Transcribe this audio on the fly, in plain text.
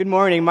Good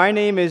morning. My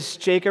name is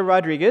Jacob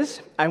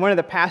Rodriguez. I'm one of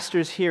the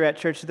pastors here at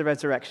Church of the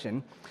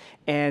Resurrection.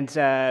 And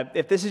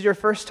if this is your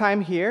first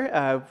time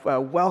here,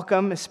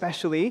 welcome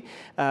especially.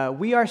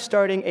 We are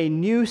starting a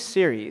new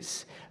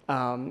series,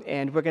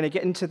 and we're going to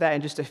get into that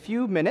in just a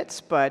few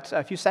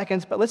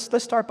seconds. But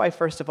let's start by,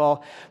 first of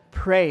all,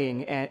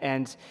 praying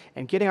and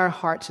getting our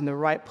hearts in the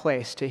right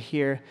place to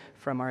hear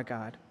from our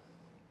God.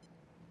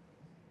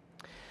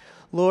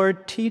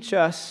 Lord, teach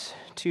us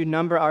to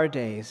number our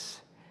days,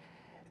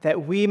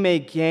 that we may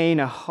gain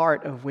a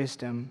heart of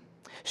wisdom.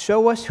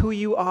 Show us who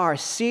you are,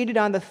 seated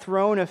on the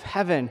throne of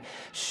heaven.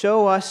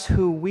 Show us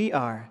who we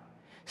are,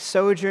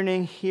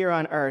 sojourning here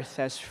on earth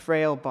as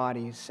frail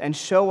bodies. And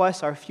show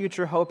us our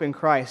future hope in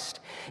Christ,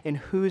 in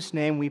whose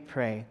name we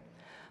pray.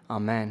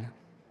 Amen.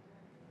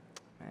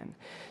 Amen.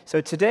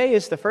 So today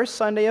is the first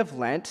Sunday of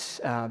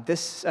Lent,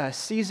 this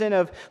season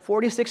of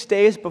 46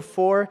 days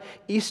before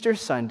Easter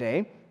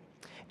Sunday.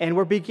 And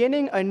we're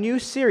beginning a new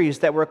series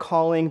that we're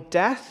calling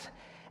Death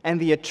and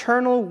the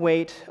Eternal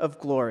Weight of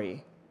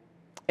Glory.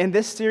 In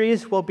this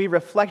series, we'll be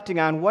reflecting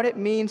on what it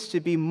means to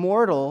be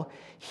mortal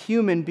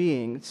human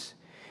beings.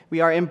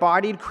 We are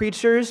embodied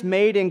creatures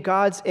made in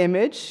God's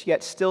image,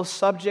 yet still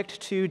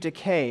subject to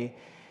decay.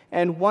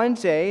 And one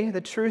day,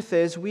 the truth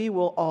is, we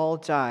will all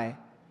die.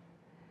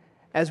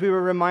 As we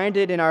were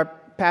reminded in our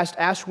past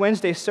Ash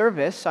Wednesday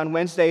service on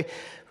Wednesday,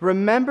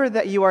 remember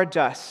that you are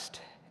dust,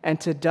 and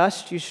to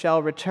dust you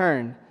shall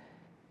return.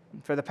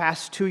 For the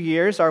past 2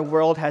 years, our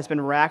world has been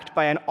racked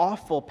by an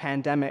awful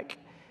pandemic.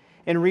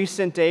 In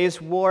recent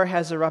days, war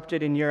has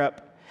erupted in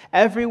Europe.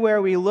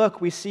 Everywhere we look,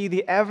 we see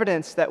the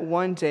evidence that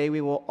one day we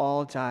will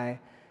all die.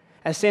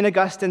 As St.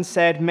 Augustine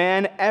said,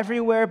 man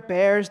everywhere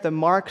bears the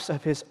marks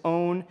of his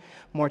own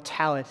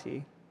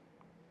mortality.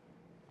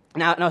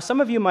 Now,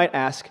 some of you might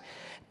ask,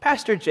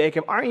 Pastor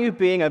Jacob, aren't you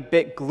being a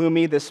bit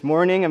gloomy this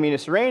morning? I mean,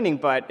 it's raining,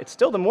 but it's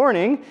still the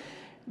morning.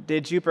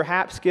 Did you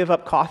perhaps give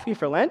up coffee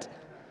for Lent?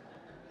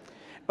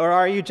 Or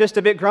are you just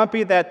a bit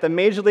grumpy that the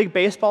Major League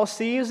Baseball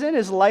season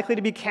is likely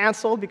to be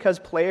canceled because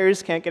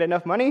players can't get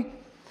enough money?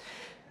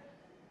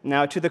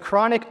 Now, to the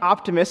chronic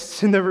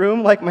optimists in the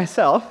room like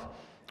myself,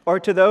 or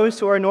to those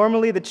who are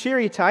normally the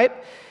cheery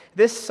type,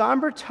 this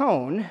somber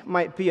tone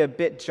might be a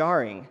bit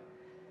jarring.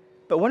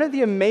 But one of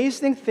the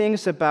amazing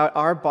things about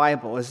our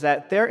Bible is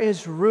that there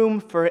is room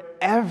for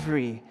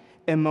every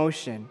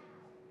emotion.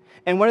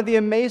 And one of the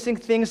amazing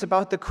things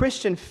about the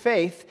Christian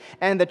faith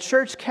and the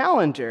church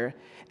calendar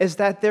is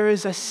that there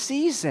is a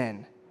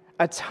season,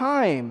 a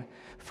time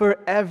for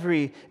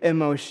every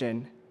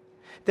emotion.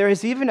 There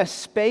is even a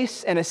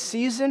space and a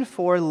season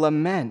for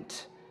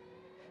lament.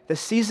 The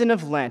season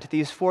of Lent,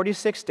 these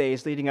 46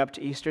 days leading up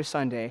to Easter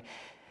Sunday.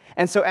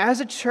 And so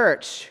as a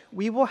church,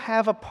 we will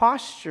have a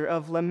posture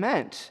of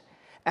lament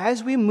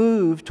as we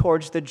move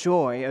towards the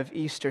joy of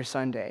Easter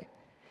Sunday.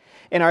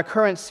 In our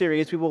current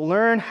series, we will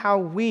learn how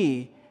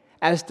we,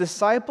 as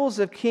disciples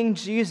of King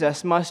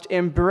Jesus, must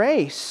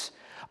embrace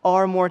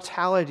our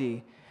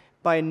mortality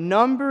by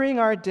numbering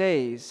our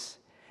days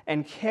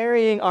and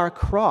carrying our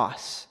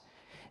cross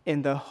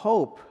in the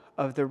hope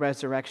of the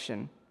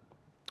resurrection.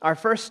 Our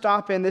first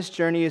stop in this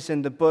journey is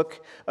in the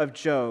book of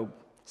Job.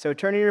 So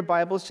turn in your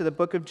Bibles to the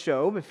book of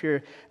Job. If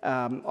you're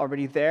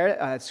already there,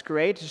 it's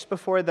great. Just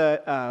before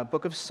the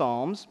book of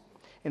Psalms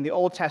in the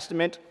Old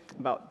Testament,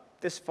 about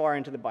this far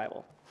into the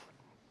Bible.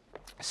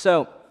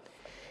 So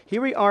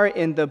here we are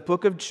in the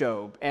book of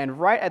Job, and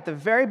right at the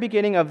very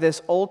beginning of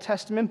this Old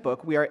Testament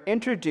book, we are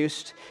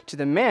introduced to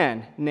the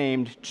man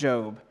named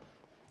Job.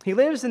 He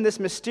lives in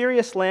this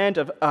mysterious land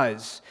of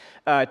Uz,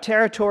 a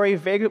territory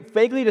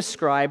vaguely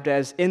described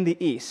as in the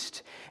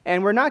east.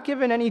 And we're not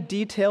given any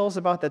details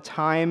about the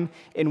time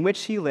in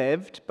which he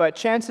lived, but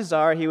chances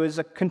are he was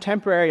a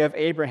contemporary of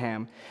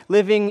Abraham,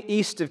 living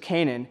east of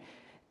Canaan,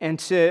 and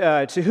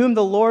to whom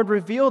the Lord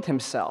revealed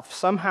himself.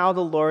 Somehow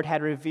the Lord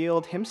had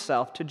revealed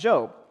himself to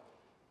Job.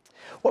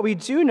 What we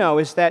do know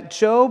is that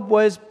Job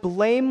was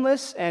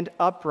blameless and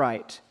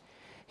upright.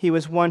 He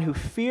was one who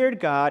feared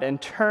God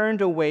and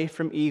turned away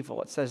from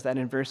evil. It says that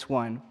in verse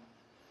 1.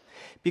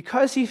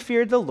 Because he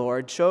feared the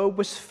Lord, Job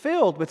was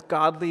filled with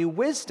godly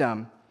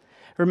wisdom.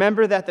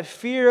 Remember that the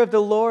fear of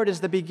the Lord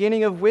is the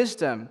beginning of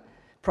wisdom,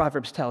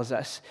 Proverbs tells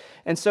us.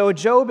 And so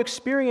Job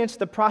experienced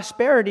the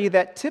prosperity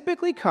that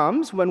typically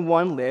comes when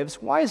one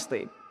lives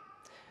wisely.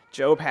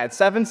 Job had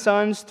 7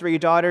 sons, 3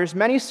 daughters,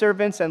 many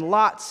servants, and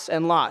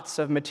lots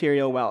of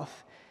material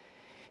wealth.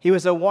 He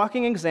was a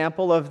walking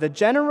example of the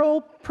general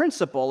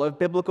principle of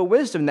biblical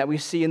wisdom that we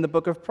see in the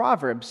book of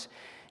Proverbs.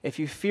 If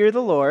you fear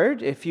the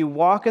Lord, if you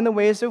walk in the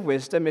ways of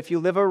wisdom, if you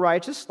live a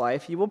righteous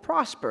life, you will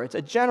prosper. It's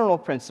a general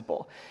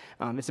principle.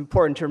 It's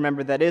important to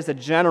remember that it is a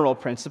general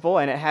principle,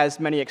 and it has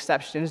many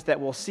exceptions that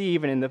we'll see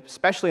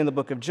especially in the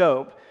book of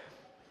Job.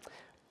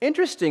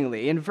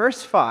 Interestingly, in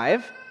verse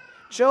 5,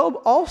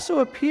 Job also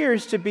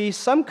appears to be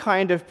some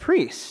kind of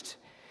priest.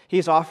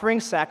 He's offering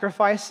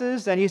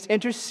sacrifices and he's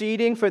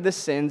interceding for the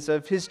sins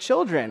of his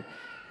children.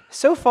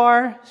 So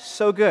far,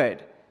 so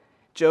good.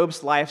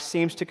 Job's life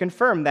seems to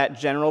confirm that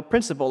general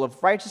principle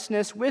of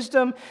righteousness,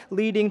 wisdom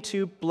leading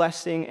to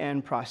blessing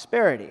and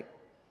prosperity.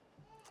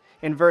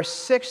 In verse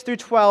 6 through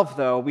 12,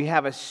 though, we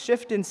have a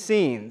shift in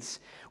scenes.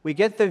 We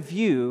get the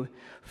view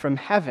from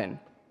heaven.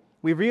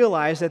 We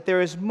realize that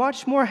there is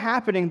much more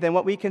happening than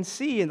what we can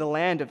see in the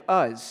land of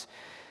Uz.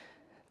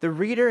 The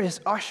reader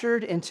is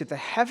ushered into the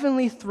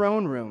heavenly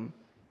throne room,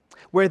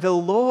 where the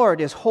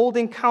Lord is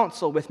holding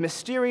counsel with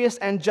mysterious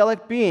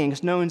angelic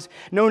beings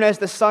known as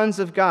the sons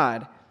of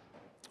God.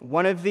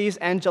 One of these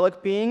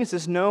angelic beings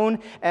is known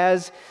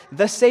as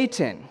the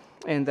Satan.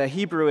 In the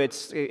Hebrew,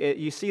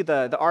 you see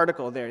the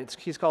article there.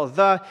 He's called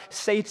the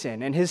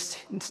Satan, and his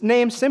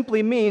name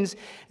simply means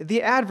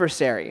the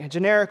adversary, a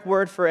generic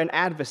word for an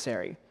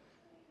adversary.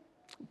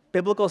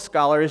 Biblical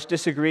scholars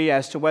disagree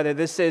as to whether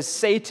this is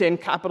Satan,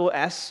 capital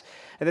S,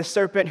 the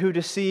serpent who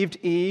deceived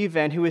Eve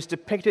and who is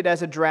depicted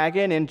as a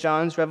dragon in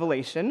John's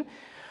Revelation,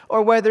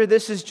 or whether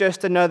this is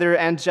just another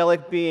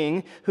angelic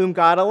being whom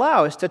God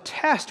allows to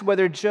test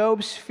whether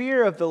Job's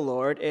fear of the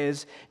Lord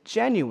is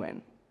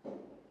genuine.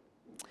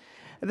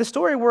 The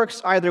story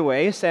works either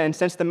way, since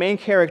the main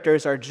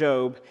characters are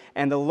Job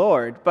and the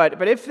Lord.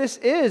 But if this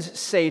is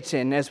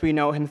Satan, as we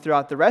know him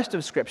throughout the rest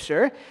of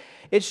Scripture,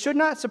 it should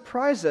not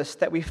surprise us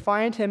that we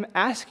find him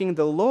asking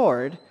the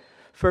Lord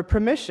for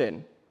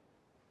permission.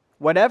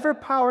 Whatever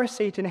power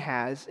Satan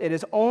has, it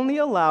is only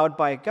allowed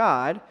by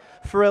God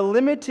for a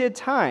limited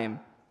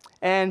time.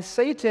 And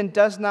Satan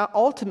does not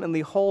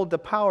ultimately hold the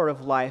power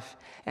of life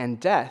and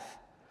death.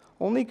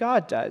 Only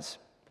God does.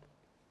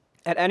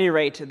 At any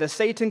rate, the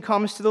Satan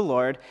comes to the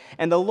Lord,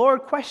 and the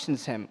Lord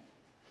questions him.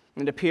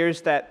 It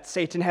appears that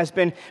Satan has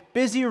been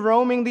busy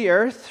roaming the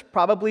earth,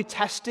 probably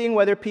testing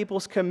whether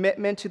people's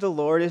commitment to the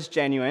Lord is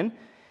genuine.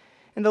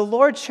 And the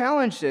Lord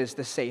challenges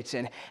the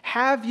Satan,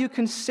 "Have you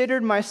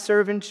considered my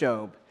servant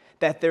Job,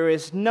 that there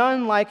is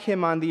none like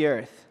him on the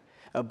earth?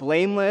 A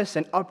blameless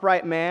and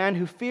upright man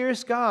who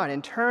fears God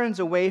and turns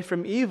away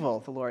from evil,"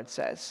 the Lord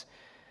says.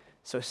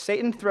 So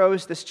Satan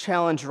throws this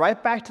challenge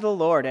right back to the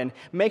Lord and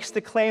makes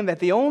the claim that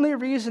the only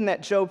reason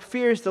that Job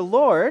fears the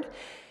Lord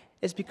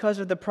is because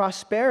of the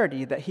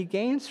prosperity that he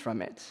gains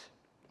from it.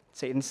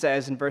 Satan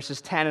says in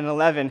verses 10 and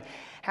 11,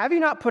 "Have you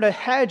not put a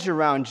hedge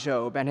around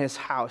Job and his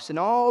house and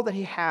all that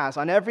he has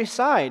on every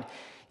side?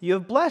 You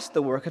have blessed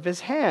the work of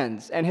his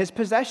hands, and his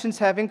possessions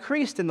have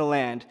increased in the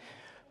land.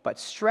 But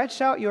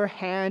stretch out your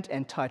hand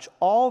and touch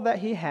all that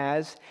he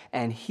has,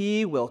 and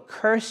he will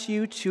curse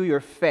you to your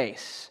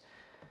face."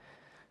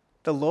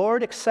 The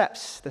Lord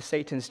accepts the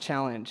Satan's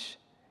challenge,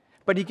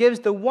 but he gives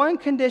the one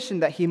condition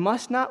that he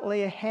must not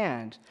lay a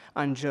hand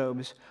on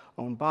Job's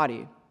own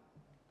body.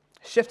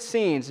 Shift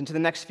scenes into the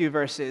next few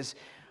verses.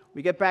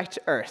 We get back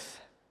to earth,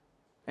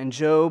 and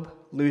Job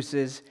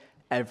loses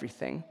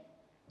everything.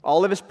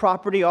 All of his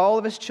property, all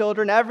of his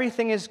children,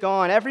 everything is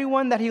gone.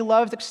 Everyone that he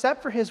loved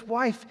except for his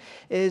wife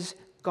is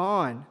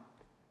gone.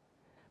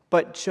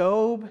 But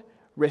Job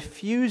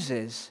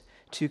refuses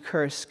to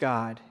curse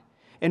God.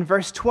 In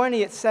verse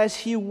 20, it says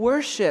he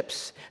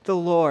worships the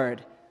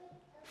Lord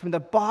from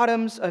the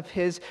bottom of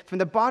his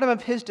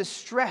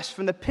distress,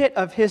 from the pit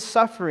of his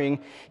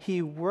suffering.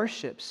 He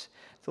worships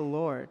the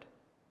Lord.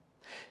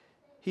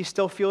 He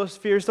still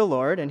fears the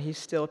Lord, and he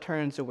still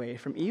turns away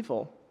from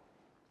evil.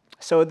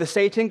 So the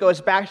Satan goes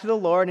back to the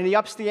Lord, and he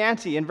ups the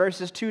ante. In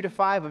verses 2 to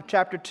 5 of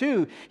chapter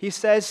 2, he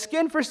says,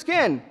 "Skin for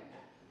skin.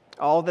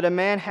 All that a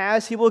man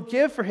has he will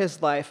give for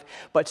his life,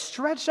 but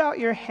stretch out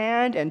your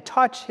hand and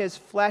touch his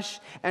flesh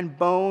and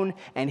bone,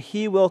 and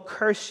he will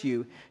curse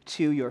you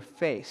to your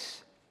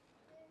face."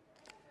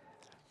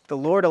 The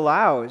Lord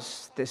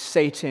allows this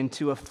Satan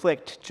to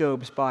afflict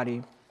Job's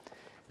body.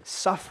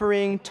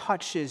 Suffering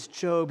touches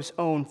Job's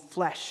own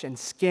flesh and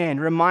skin,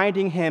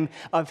 reminding him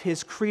of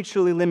his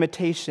creaturely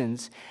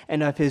limitations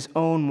and of his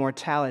own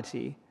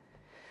mortality.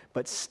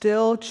 But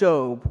still,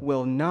 Job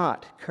will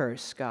not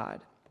curse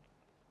God.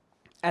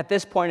 At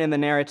this point in the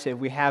narrative,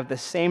 we have the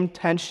same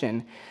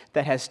tension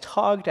that has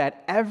tugged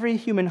at every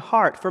human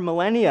heart for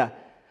millennia.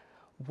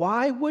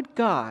 Why would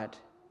God,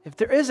 if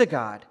there is a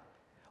God,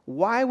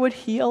 why would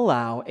he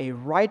allow a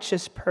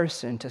righteous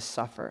person to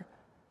suffer?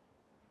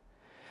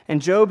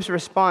 And Job's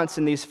response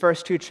in these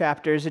first two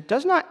chapters, it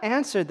does not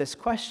answer this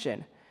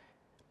question,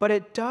 but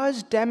it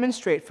does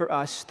demonstrate for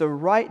us the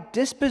right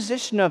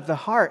disposition of the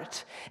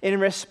heart in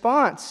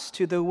response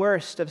to the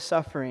worst of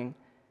suffering.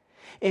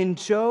 In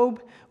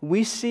Job,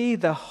 we see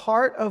the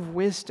heart of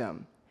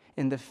wisdom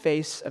in the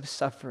face of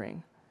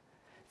suffering.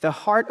 The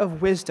heart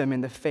of wisdom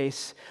in the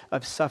face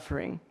of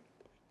suffering.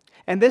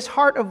 And this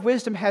heart of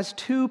wisdom has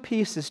two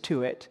pieces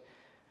to it.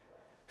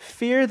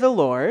 Fear the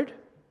Lord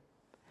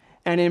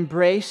and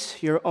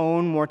embrace your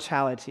own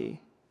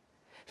mortality.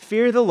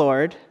 Fear the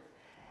Lord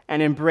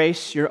and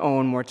embrace your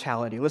own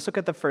mortality. Let's look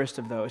at the first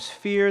of those.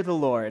 Fear the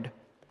Lord.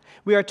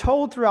 We are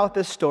told throughout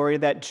this story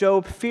that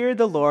Job feared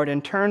the Lord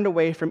and turned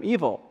away from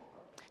evil.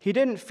 He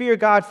didn't fear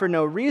God for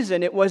no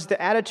reason. It was the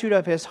attitude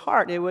of his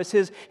heart. It was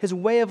his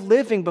way of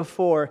living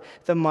before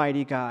the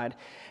mighty God.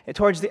 And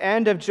towards the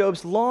end of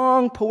Job's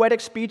long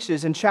poetic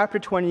speeches in chapter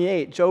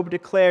 28, Job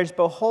declares,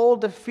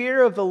 "Behold, the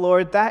fear of the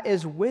Lord, that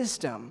is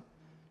wisdom."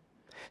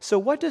 So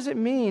what does it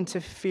mean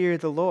to fear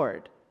the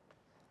Lord?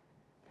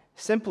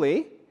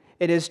 Simply,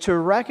 it is to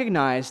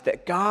recognize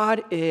that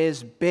God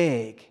is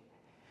big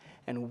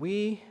and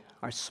we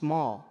are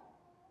small.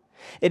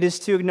 It is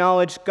to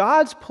acknowledge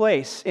God's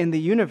place in the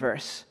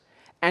universe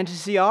and to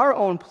see our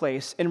own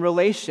place in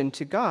relation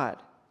to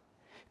God.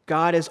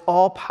 God is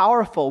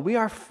all-powerful. We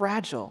are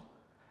fragile.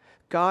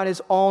 God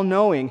is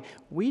all-knowing.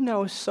 We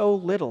know so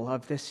little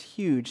of this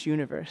huge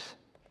universe.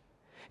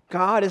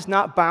 God is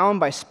not bound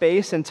by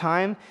space and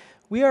time.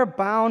 We are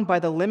bound by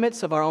the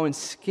limits of our own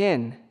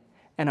skin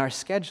and our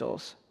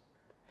schedules.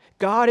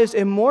 God is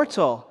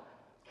immortal.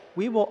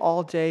 We will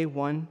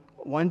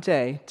one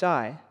day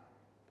die.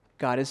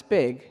 God is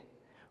big.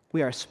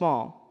 We are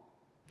small.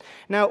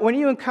 Now, when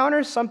you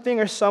encounter something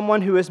or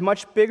someone who is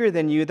much bigger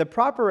than you, the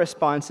proper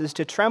response is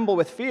to tremble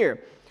with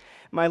fear.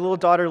 My little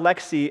daughter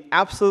Lexi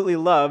absolutely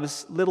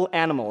loves little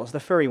animals,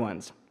 the furry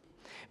ones.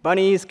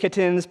 Bunnies,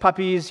 kittens,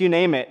 puppies, you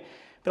name it.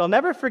 But I'll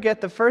never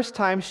forget the first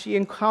time she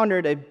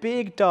encountered a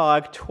big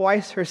dog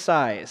twice her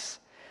size.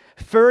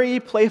 Furry,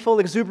 playful,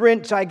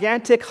 exuberant,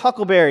 gigantic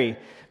Huckleberry,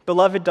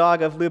 beloved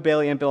dog of Lou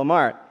Bailey and Bill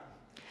Maher.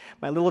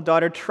 My little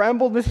daughter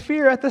trembled with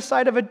fear at the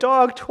sight of a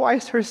dog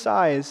twice her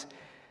size.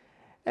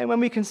 And when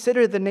we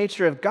consider the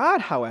nature of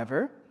God,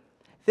 however,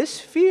 this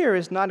fear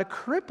is not a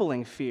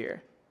crippling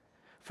fear.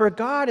 For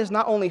God is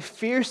not only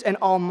fierce and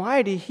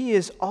almighty, he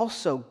is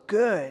also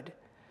good.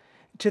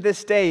 To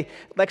this day,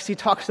 Lexi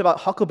talks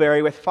about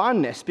Huckleberry with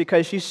fondness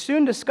because she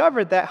soon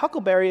discovered that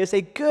Huckleberry is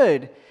a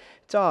good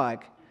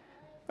dog.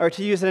 Or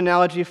to use an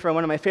analogy from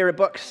one of my favorite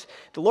books,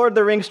 the Lord of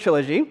the Rings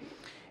trilogy,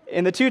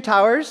 in the Two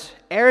Towers,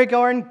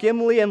 Aragorn,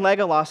 Gimli, and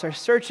Legolas are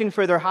searching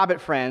for their hobbit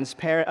friends,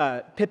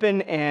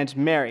 Pippin and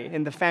Merry,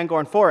 in the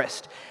Fangorn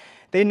forest.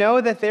 They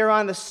know that they're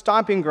on the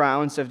stomping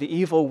grounds of the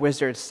evil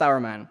wizard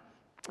Sauron,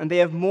 and they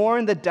have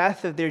mourned the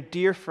death of their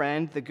dear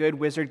friend, the good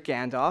wizard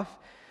Gandalf.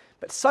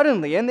 But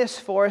suddenly, in this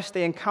forest,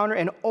 they encounter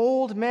an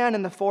old man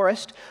in the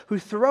forest who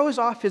throws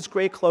off his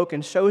gray cloak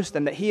and shows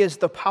them that he is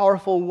the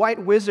powerful white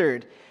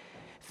wizard.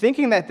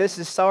 Thinking that this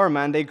is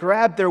Sauron, they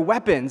grab their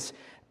weapons,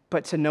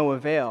 but to no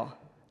avail.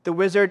 The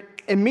wizard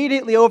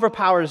immediately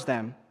overpowers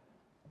them.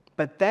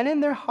 But then in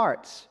their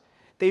hearts,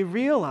 they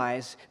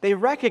recognize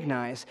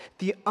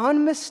the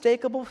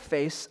unmistakable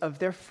face of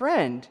their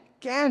friend,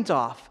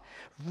 Gandalf,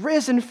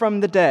 risen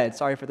from the dead.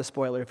 Sorry for the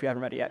spoiler if you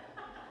haven't read it yet.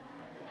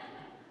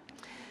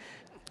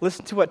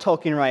 Listen to what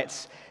Tolkien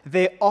writes.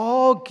 They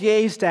all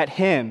gazed at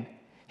him.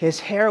 His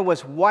hair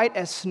was white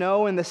as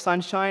snow in the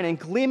sunshine, and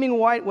gleaming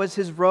white was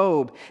his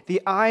robe.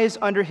 The eyes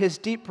under his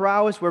deep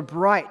brows were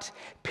bright,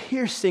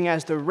 piercing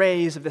as the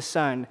rays of the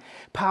sun.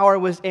 Power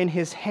was in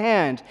his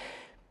hand.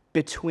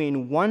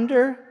 Between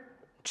wonder,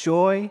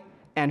 joy,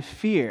 and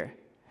fear,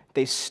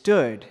 they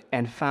stood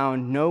and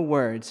found no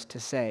words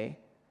to say.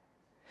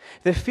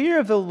 The fear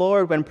of the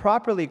Lord, when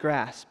properly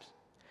grasped,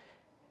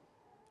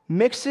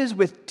 mixes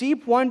with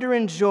deep wonder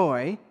and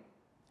joy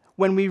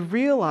when we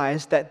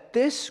realize that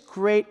this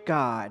great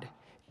God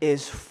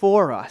is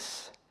for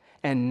us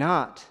and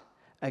not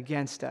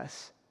against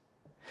us.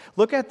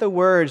 Look at the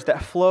words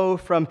that flow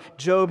from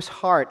Job's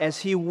heart as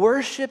he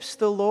worships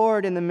the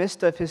Lord in the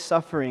midst of his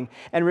suffering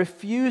and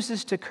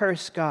refuses to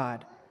curse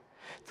God.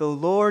 The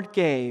Lord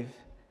gave,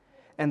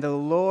 and the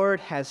Lord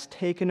has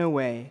taken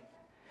away.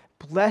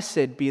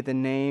 Blessed be the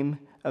name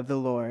of the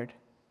Lord.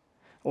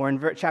 Or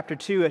in chapter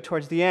 2,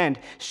 towards the end,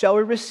 shall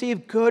we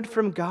receive good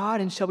from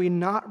God and shall we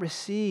not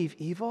receive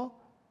evil?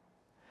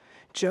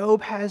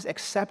 Job has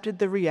accepted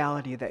the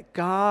reality that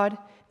God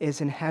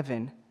is in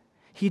heaven.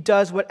 He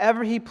does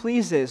whatever he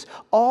pleases,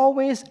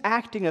 always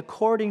acting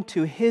according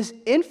to his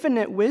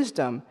infinite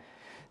wisdom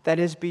that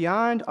is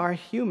beyond our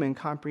human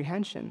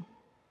comprehension.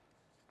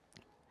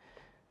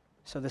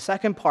 So the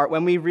second part,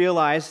 when we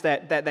realize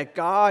that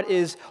God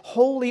is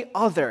wholly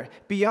other,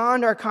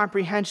 beyond our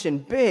comprehension,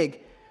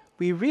 big,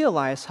 we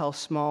realize how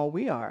small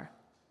we are.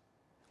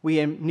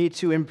 We need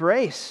to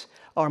embrace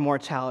our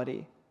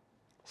mortality.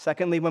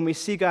 Secondly, when we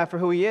see God for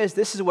who he is,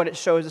 this is what it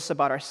shows us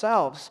about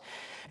ourselves.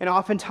 And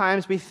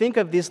oftentimes we think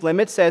of these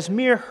limits as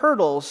mere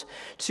hurdles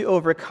to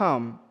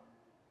overcome.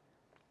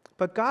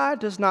 But God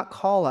does not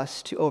call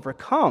us to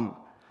overcome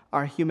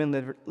our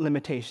human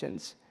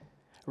limitations.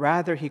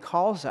 Rather, he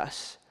calls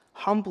us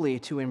humbly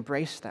to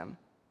embrace them.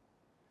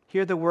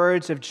 Hear the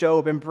words of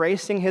Job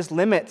embracing his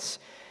limits,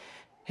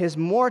 his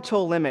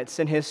mortal limits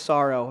in his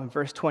sorrow, in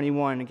verse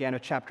 21 again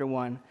of chapter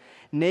 1.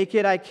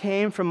 Naked I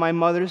came from my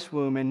mother's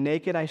womb, and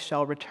naked I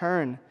shall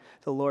return.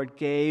 The Lord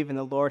gave, and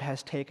the Lord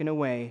has taken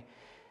away.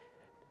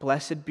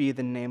 Blessed be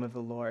the name of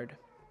the Lord.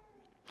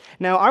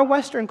 Now, our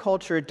Western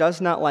culture does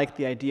not like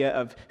the idea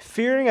of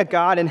fearing a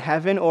God in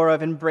heaven or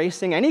of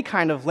embracing any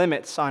kind of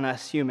limits on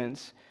us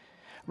humans.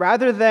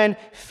 Rather than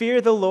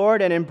fear the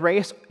Lord and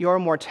embrace your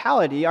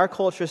mortality, our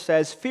culture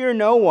says, fear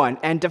no one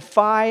and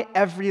defy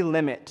every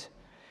limit.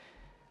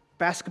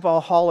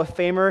 Basketball Hall of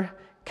Famer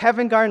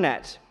Kevin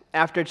Garnett,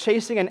 after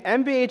chasing an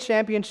NBA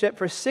championship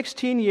for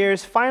 16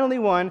 years, finally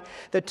won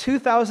the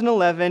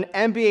 2011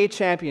 NBA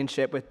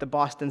championship with the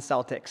Boston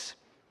Celtics.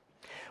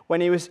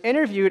 When he was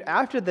interviewed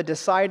after the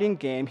deciding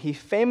game, he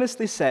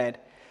famously said,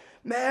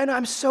 "Man,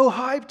 I'm so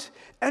hyped.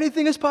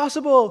 Anything is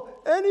possible.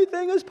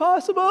 Anything is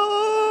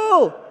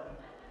possible."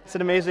 It's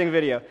an amazing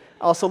video.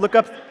 Also, look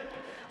up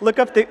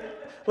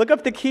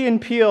the Key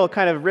and Peele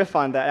kind of riff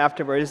on that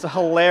afterwards. It's a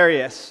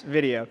hilarious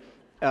video.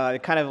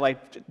 Kind of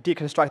like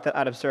deconstruct that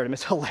ad absurdum.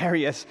 It's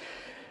hilarious.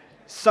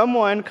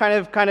 Someone kind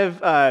of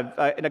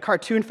in a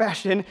cartoon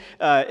fashion,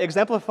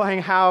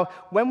 exemplifying how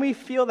when we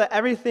feel that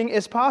everything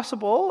is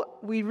possible,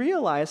 we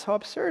realize how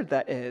absurd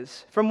that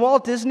is. From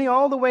Walt Disney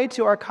all the way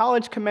to our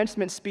college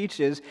commencement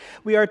speeches,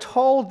 we are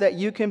told that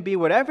you can be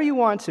whatever you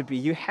want to be.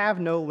 You have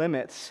no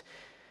limits.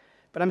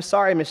 But I'm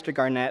sorry, Mr.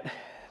 Garnett.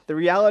 The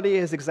reality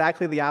is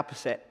exactly the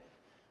opposite.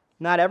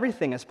 Not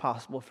everything is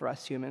possible for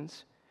us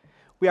humans.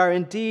 We are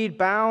indeed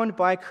bound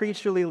by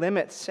creaturely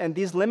limits, and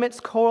these limits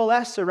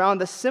coalesce around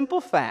the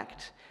simple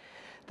fact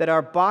that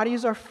our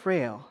bodies are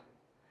frail,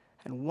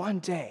 and one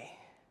day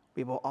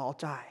we will all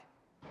die.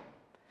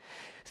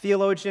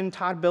 Theologian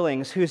Todd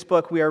Billings, whose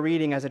book we are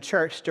reading as a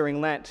church during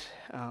Lent,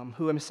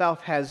 who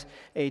himself has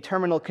a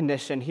terminal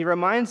condition, he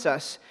reminds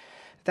us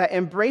that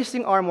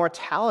embracing our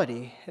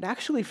mortality, it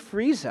actually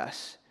frees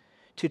us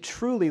to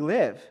truly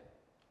live.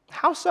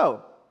 How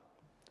so?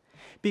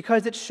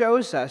 Because it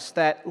shows us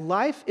that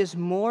life is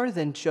more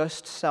than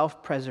just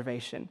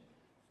self-preservation.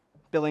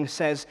 Billings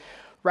says,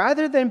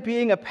 rather than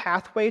being a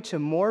pathway to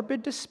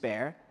morbid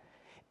despair,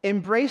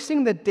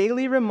 embracing the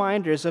daily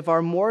reminders of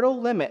our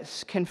mortal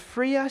limits can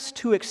free us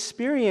to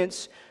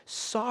experience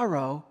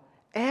sorrow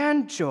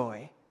and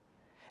joy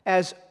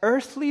as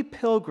earthly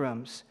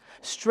pilgrims,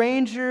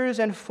 strangers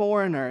and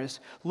foreigners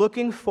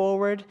looking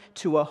forward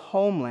to a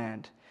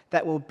homeland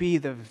that will be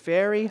the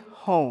very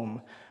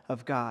home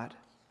of God.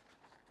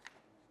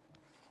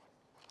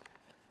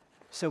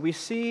 So we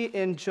see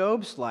in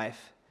Job's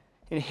life,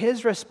 in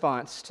his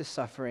response to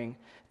suffering,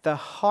 the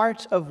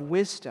heart of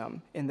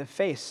wisdom in the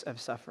face of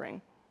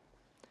suffering.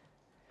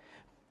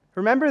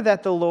 Remember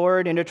that the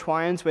Lord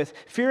intertwines with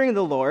fearing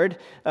the Lord,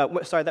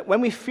 that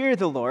when we fear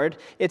the Lord,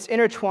 it's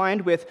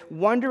intertwined with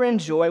wonder and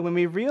joy when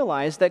we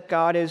realize that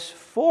God is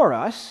for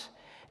us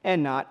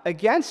and not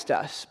against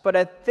us. But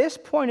at this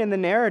point in the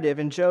narrative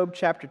in Job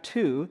chapter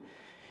 2,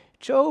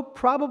 Job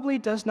probably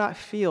does not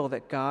feel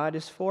that God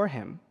is for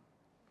him.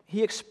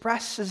 He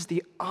expresses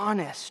the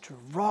honest,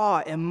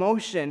 raw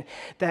emotion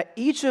that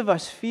each of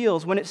us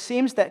feels when it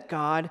seems that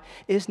God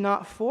is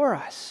not for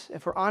us.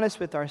 If we're honest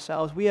with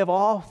ourselves, we have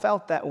all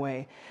felt that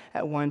way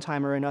at one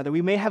time or another.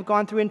 We may have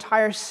gone through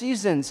entire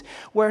seasons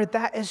where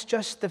that is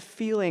just the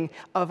feeling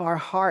of our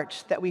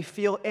heart that we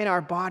feel in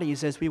our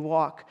bodies as we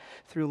walk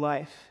through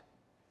life.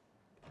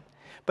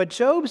 But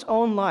Job's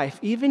own life,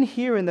 even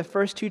here in the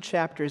first 2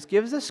 chapters,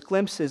 gives us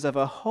glimpses of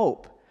a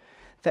hope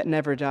that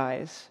never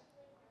dies.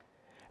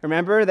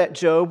 Remember that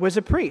Job was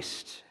a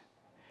priest.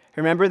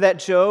 Remember that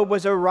Job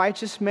was a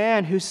righteous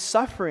man whose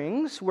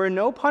sufferings were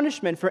no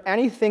punishment for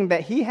anything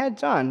that he had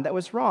done that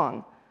was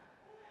wrong.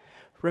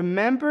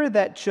 Remember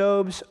that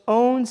Job's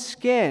own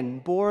skin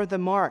bore the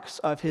marks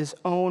of his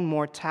own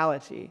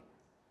mortality.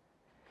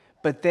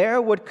 But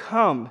there would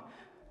come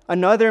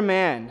another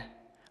man,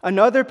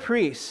 another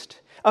priest,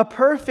 a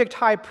perfect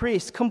high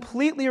priest,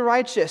 completely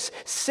righteous,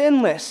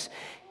 sinless.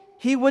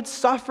 He would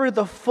suffer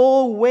the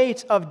full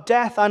weight of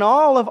death on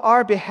all of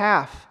our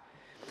behalf.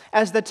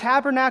 As the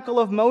tabernacle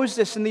of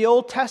Moses in the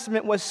Old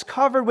Testament was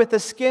covered with the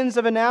skins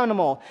of an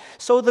animal,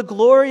 so the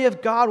glory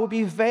of God will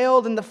be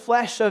veiled in the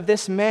flesh of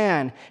this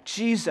man,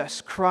 Jesus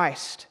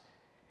Christ.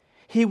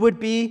 He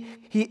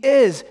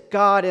is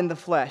God in the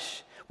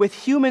flesh, with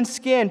human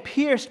skin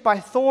pierced by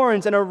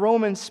thorns and a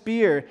Roman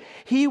spear.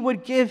 He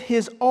would give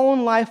his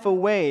own life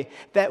away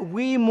that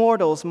we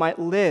mortals might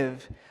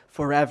live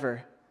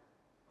forever.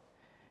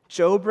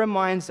 Job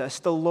reminds us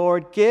the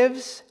Lord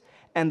gives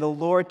and the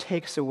Lord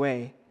takes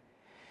away.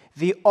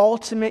 The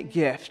ultimate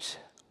gift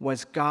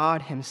was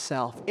God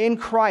himself, in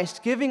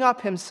Christ, giving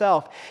up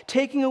himself,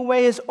 taking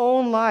away his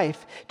own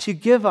life to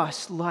give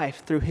us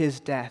life through his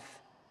death.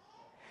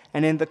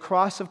 And in the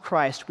cross of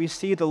Christ, we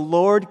see the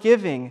Lord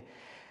giving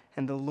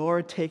and the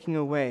Lord taking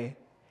away.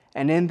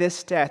 And in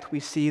this death, we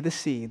see the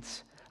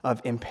seeds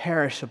of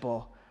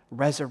imperishable,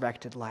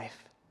 resurrected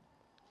life.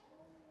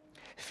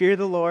 Fear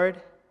the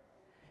Lord.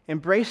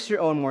 Embrace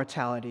your own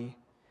mortality,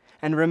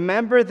 and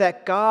remember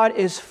that God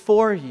is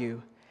for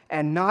you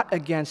and not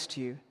against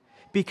you,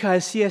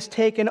 because he has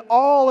taken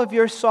all of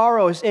your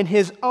sorrows in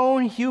his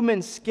own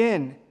human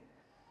skin.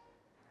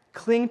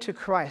 Cling to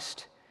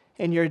Christ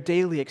in your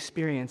daily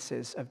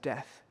experiences of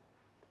death.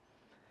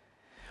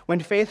 When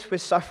faced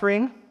with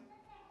suffering,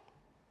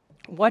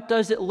 what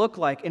does it look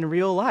like in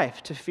real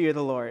life to fear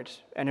the Lord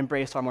and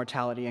embrace our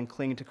mortality and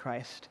cling to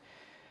Christ?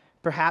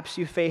 Perhaps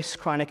you face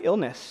chronic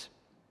illness.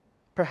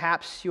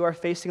 Perhaps you are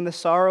facing the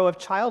sorrow of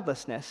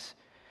childlessness.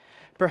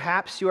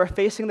 Perhaps you are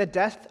facing the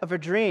death of a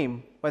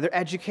dream, whether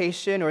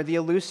education or the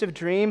elusive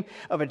dream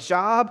of a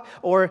job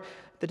or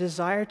the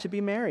desire to be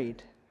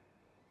married.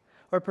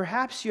 Or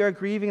perhaps you are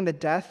grieving the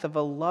death of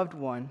a loved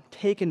one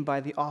taken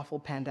by the awful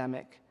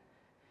pandemic.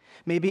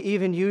 Maybe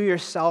even you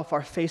yourself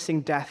are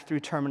facing death through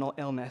terminal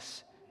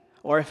illness.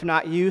 Or if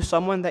not you,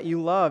 someone that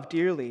you love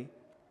dearly.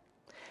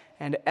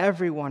 And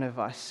every one of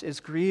us is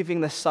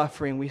grieving the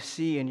suffering we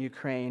see in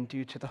Ukraine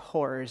due to the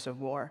horrors of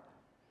war.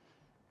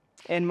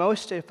 In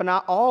most, if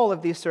not all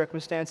of these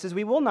circumstances,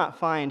 we will not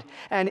find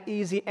an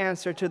easy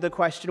answer to the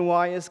question,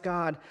 why is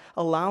God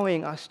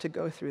allowing us to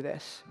go through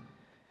this?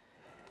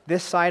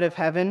 This side of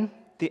heaven,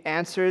 the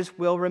answers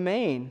will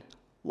remain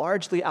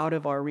largely out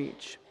of our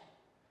reach.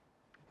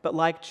 But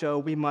like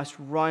Job, we must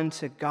run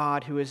to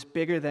God who is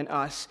bigger than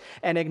us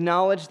and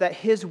acknowledge that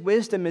his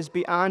wisdom is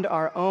beyond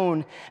our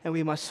own, and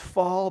we must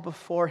fall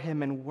before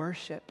him and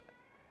worship.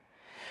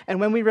 And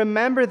when we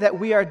remember that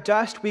we are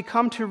dust, we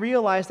come to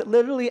realize that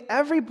literally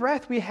every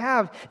breath we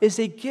have is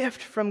a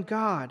gift from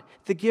God,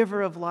 the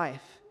giver of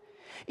life.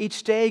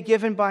 Each day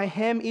given by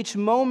him, each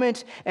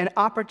moment an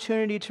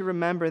opportunity to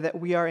remember that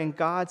we are in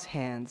God's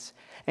hands,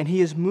 and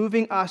he is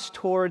moving us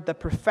toward the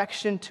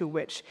perfection to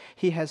which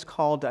he has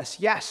called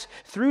us. Yes,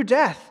 through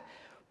death,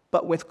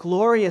 but with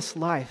glorious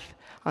life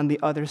on the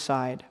other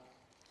side.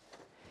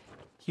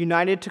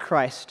 United to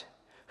Christ,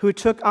 who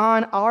took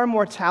on our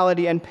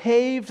mortality and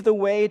paved the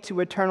way to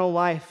eternal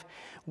life,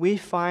 we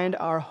find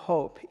our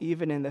hope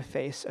even in the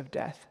face of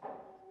death.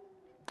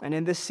 And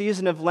in this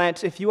season of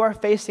Lent, if you are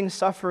facing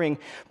suffering,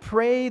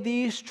 pray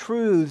these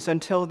truths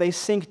until they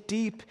sink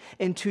deep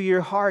into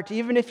your heart.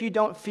 Even if you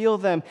don't feel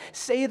them,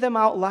 say them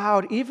out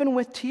loud, even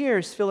with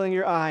tears filling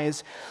your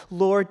eyes.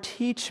 Lord,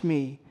 teach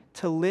me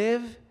to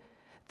live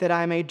that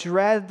I may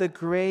dread the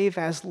grave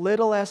as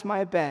little as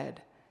my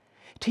bed.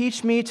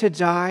 Teach me to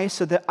die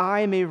so that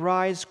I may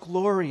rise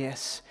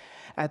glorious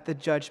at the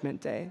judgment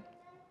day.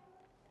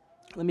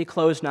 Let me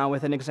close now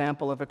with an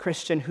example of a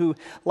Christian who,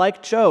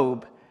 like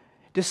Job,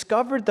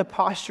 discovered the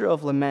posture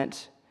of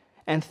lament,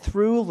 and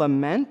through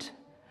lament,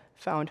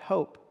 found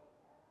hope.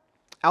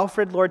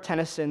 Alfred Lord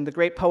Tennyson, the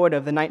great poet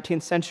of the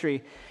 19th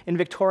century, in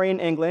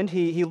Victorian England,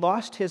 he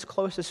lost his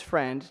closest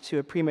friend to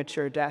a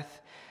premature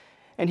death,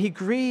 and he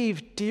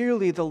grieved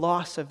dearly the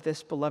loss of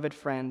this beloved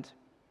friend.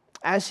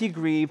 As he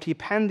grieved, he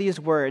penned these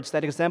words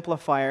that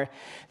exemplify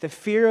the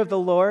fear of the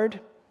Lord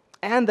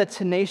and the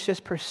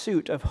tenacious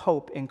pursuit of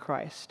hope in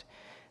Christ.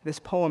 This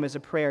poem is a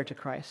prayer to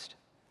Christ.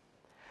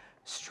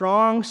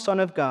 Strong Son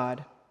of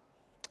God,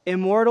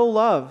 immortal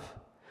love,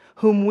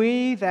 whom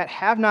we that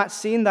have not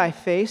seen thy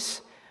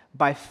face,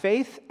 by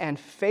faith and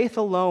faith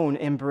alone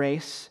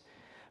embrace,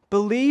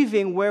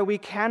 believing where we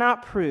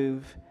cannot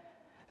prove,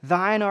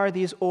 thine are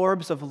these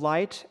orbs of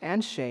light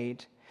and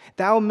shade.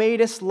 Thou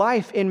madest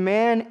life in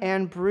man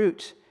and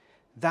brute.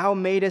 Thou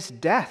madest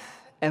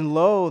death, and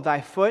lo,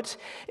 thy foot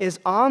is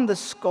on the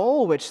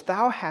skull which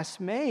thou hast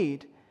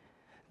made.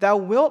 Thou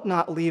wilt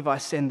not leave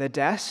us in the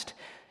dust.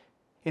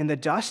 In the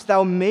dust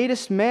thou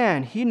madest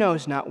man, he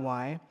knows not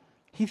why.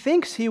 He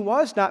thinks he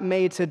was not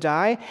made to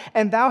die,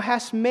 and thou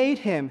hast made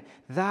him.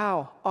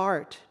 Thou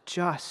art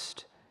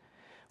just.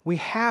 We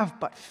have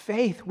but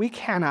faith we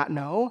cannot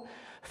know,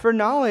 for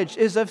knowledge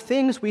is of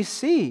things we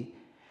see,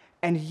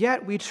 and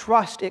yet we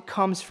trust it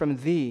comes from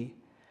thee.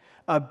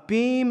 A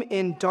beam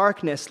in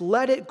darkness,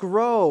 let it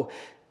grow,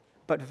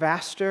 but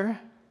vaster,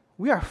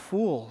 we are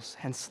fools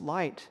and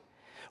slight.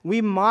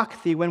 We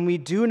mock thee when we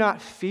do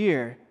not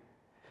fear,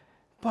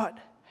 but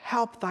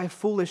help thy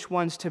foolish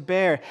ones to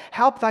bear.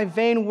 Help thy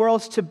vain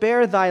worlds to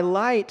bear thy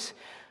light.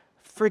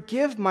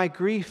 Forgive my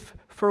grief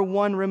for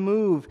one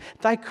remove,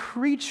 thy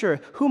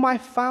creature whom I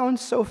found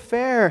so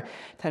fair.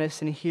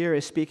 Tennyson here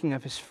is speaking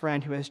of his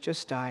friend who has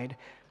just died.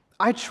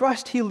 I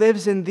trust he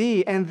lives in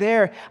thee, and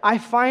there I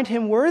find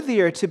him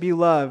worthier to be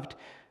loved.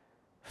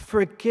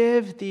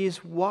 Forgive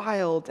these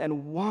wild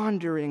and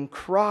wandering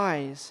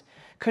cries,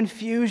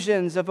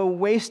 confusions of a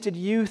wasted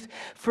youth.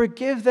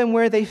 Forgive them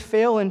where they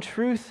fail in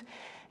truth,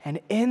 and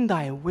in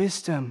thy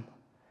wisdom,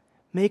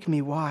 make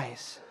me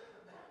wise.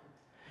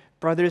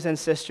 Brothers and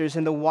sisters,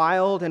 in the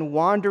wild and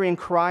wandering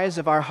cries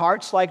of our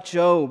hearts like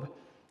Job,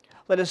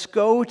 let us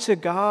go to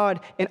God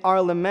in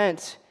our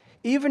lament,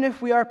 even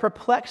if we are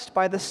perplexed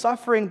by the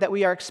suffering that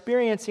we are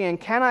experiencing and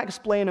cannot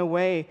explain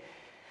away.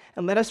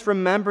 And let us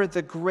remember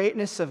the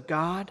greatness of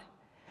God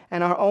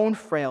and our own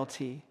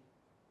frailty.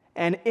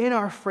 And in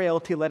our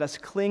frailty, let us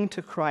cling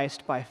to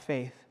Christ by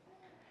faith.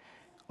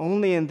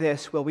 Only in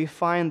this will we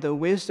find the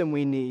wisdom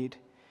we need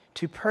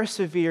to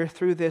persevere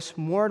through this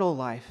mortal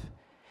life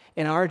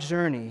in our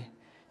journey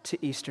to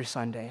Easter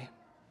Sunday.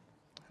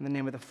 In the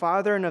name of the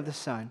Father, and of the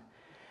Son,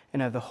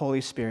 and of the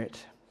Holy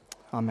Spirit.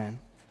 Amen.